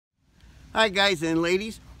Hi guys and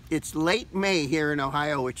ladies, it's late May here in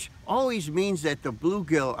Ohio, which always means that the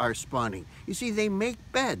bluegill are spawning. You see, they make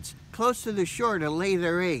beds close to the shore to lay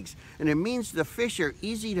their eggs, and it means the fish are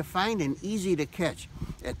easy to find and easy to catch.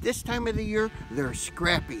 At this time of the year, they're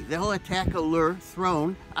scrappy. They'll attack a lure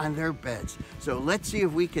thrown on their beds. So let's see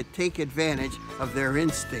if we could take advantage of their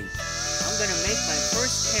instinct. I'm gonna make my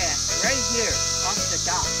first cast right here off the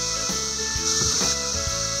dock.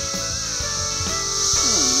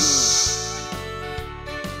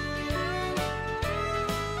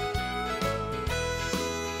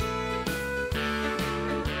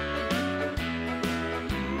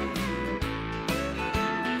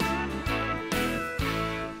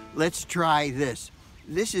 Let's try this.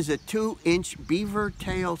 This is a 2-inch beaver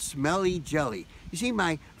tail smelly jelly. You see,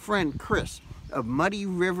 my friend Chris of Muddy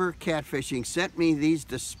River Catfishing sent me these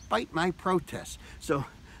despite my protests. So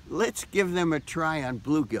let's give them a try on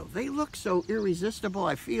bluegill. They look so irresistible,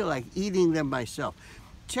 I feel like eating them myself.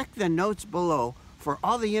 Check the notes below for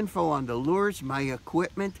all the info on the lures, my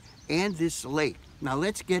equipment, and this lake. Now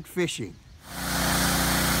let's get fishing.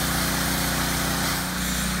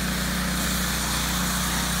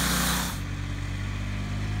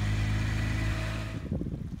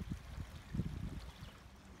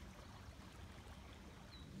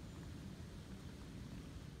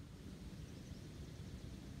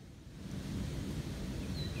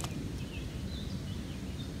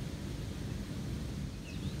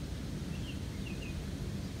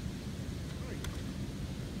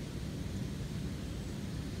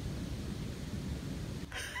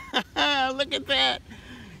 Look at that.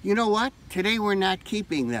 You know what? Today we're not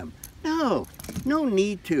keeping them. No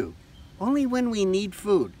need to. Only when we need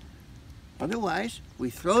food. Otherwise, we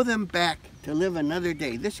throw them back to live another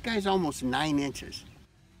day. This guy's almost 9 inches.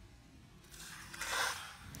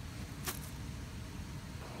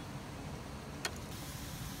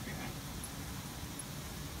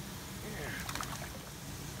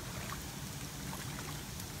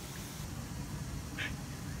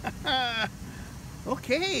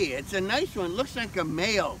 Okay, it's a nice one. Looks like a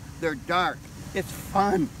male. They're dark. It's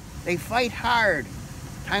fun. They fight hard.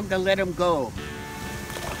 Time to let them go.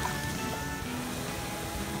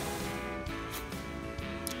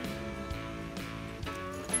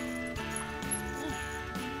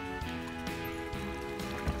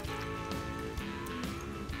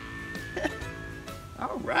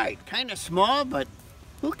 All right, kind of small, but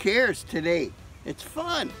who cares today? It's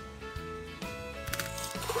fun.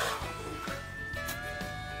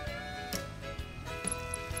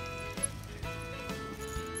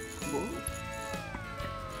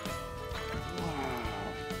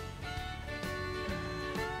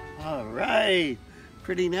 All right,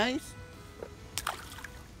 pretty nice. I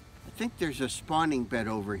think there's a spawning bed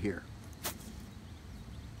over here.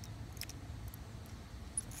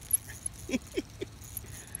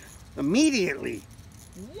 Immediately.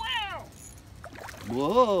 Wow.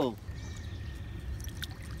 Whoa.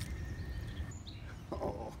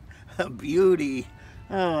 Oh, a beauty.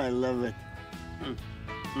 Oh, I love it.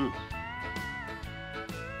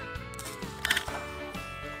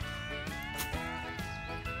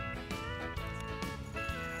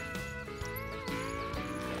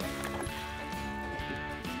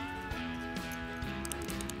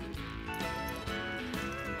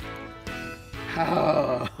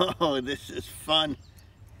 Oh, this is fun.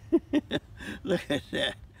 Look at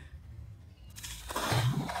that.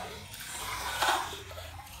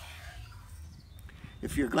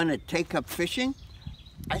 If you're going to take up fishing,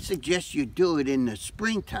 I suggest you do it in the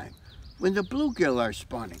springtime when the bluegill are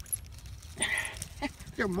spawning.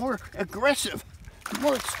 They're more aggressive,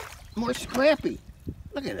 more scrappy.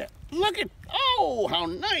 Look at that. Look at, oh, how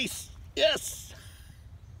nice. Yes.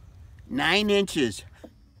 9 inches.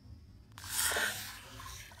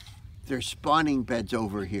 There's spawning beds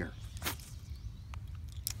over here.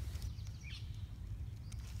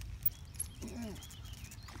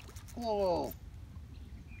 Whoa.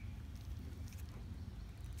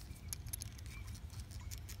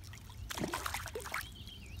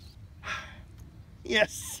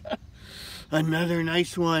 Yes, another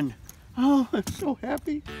nice one. Oh, I'm so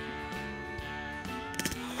happy.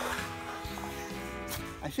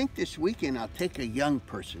 I think this weekend I'll take a young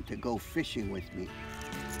person to go fishing with me.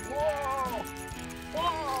 Whoa!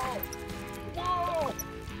 Whoa! Whoa!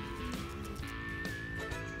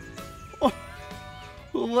 Oh,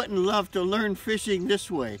 who wouldn't love to learn fishing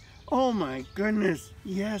this way? Oh my goodness,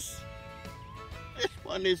 yes. This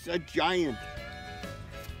one is a giant.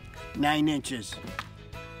 9 inches.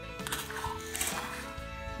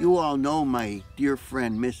 You all know my dear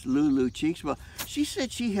friend, Miss Lulu Cheeks. Well, she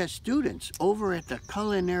said she has students over at the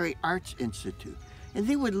Culinary Arts Institute. and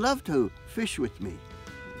they would love to fish with me.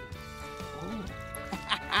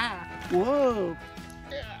 Whoa.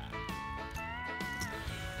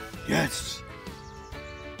 Yes.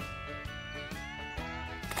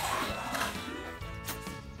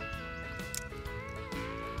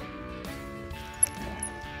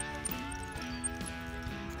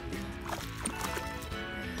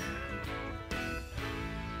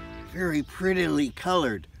 Very prettily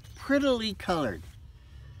colored, prettily colored.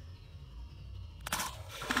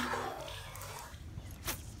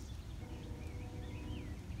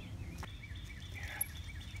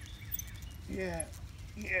 Yeah.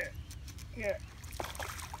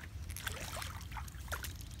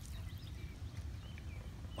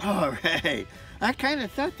 All right. I kind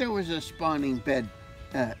of thought there was a spawning bed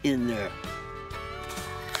in there.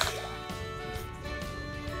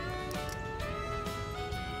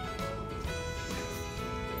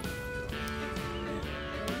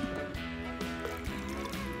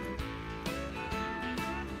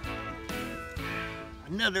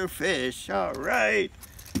 Another fish, all right.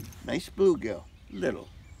 Nice bluegill, little.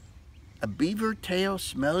 A beaver tail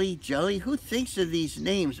smelly jelly? Who thinks of these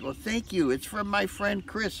names? Well, thank you. It's from my friend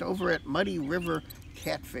Chris over at Muddy River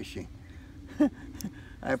Catfishing.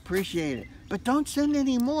 I appreciate it. But don't send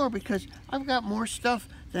any more because I've got more stuff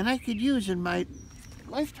than I could use in my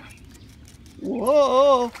lifetime.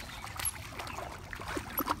 Whoa!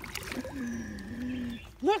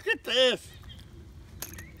 Look at this.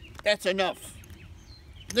 That's enough.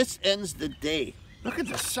 This ends the day. Look at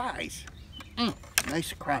the size.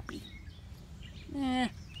 Nice crappie.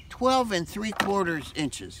 12 3/4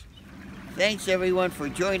 inches. Thanks everyone for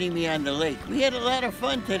joining me on the lake. We had a lot of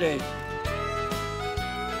fun today.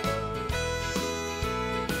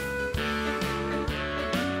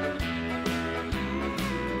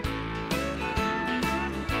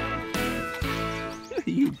 There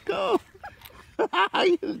you go.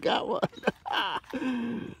 You got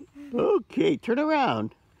one. Okay, turn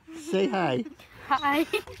around. Say hi. Hi.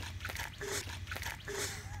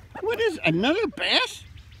 What is another bass?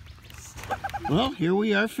 Well, here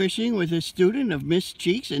we are fishing with a student of Miss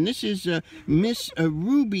Cheeks, and this is Miss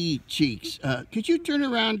Ruby Cheeks. Could you turn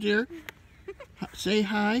around there? Say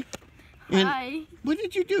hi. And Hi. what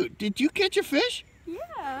did you do? Did you catch a fish?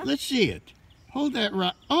 Yeah. Let's see it. Hold that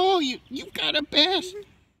rod. Oh, you got a bass.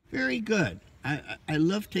 Very good. I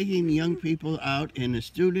love taking young people out, and a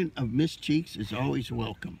student of Miss Cheeks is always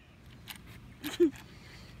welcome.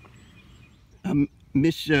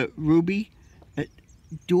 Miss Ruby,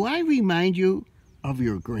 do I remind you of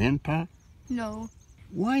your grandpa? No.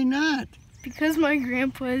 Why not? Because my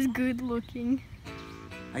grandpa is good looking.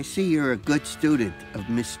 I see you're a good student of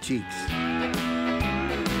Miss Cheeks.